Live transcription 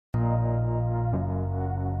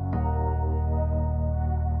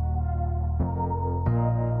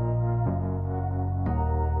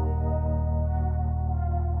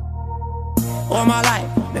all my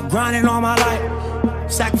life, been grinding all my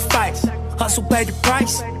life. Sacrifice, hustle paid the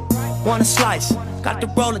price. Want a slice, got to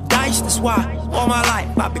roll the dice. That's why all my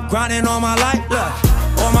life I've been grinding all my life.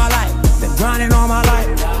 Look, all my life, been grinding all my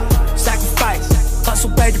life. Sacrifice,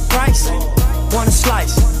 hustle paid the price. Want a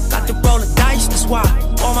slice, got to roll the dice. That's why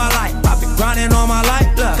all my life I've been grinding all my life.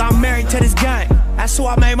 Look, I'm married to this game, that's who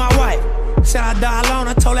I made my wife. Said I die alone,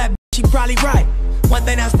 I told that bitch she probably right. One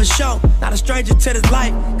thing that's for sure, not a stranger to this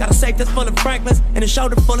life. Got a safe that's full of Franklins and a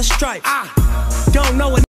shoulder full of stripes. I don't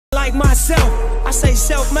know a like myself. I say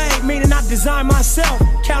self-made, meaning I design myself.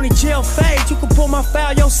 County jail fade, you can pull my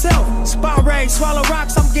file yourself. Spot raid, swallow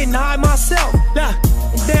rocks, I'm getting high myself. Look,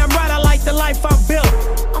 and damn right I like the life I built.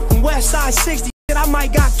 I'm from West Side 60, shit, I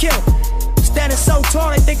might got killed. Standing so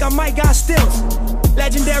tall, they think I might got stills.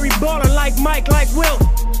 Legendary baller like Mike, like Wilt.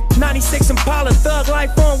 96 Impala, thug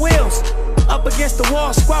life on wheels. Up against the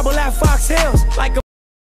wall, squabble at Fox Hills. Like a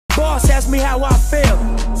boss, ask me how I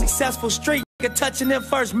feel. Successful street, nigga touching them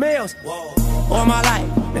first meals. All my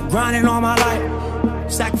life, been grinding all my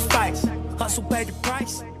life. Sacrifice, hustle paid the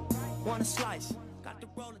price. Want a slice.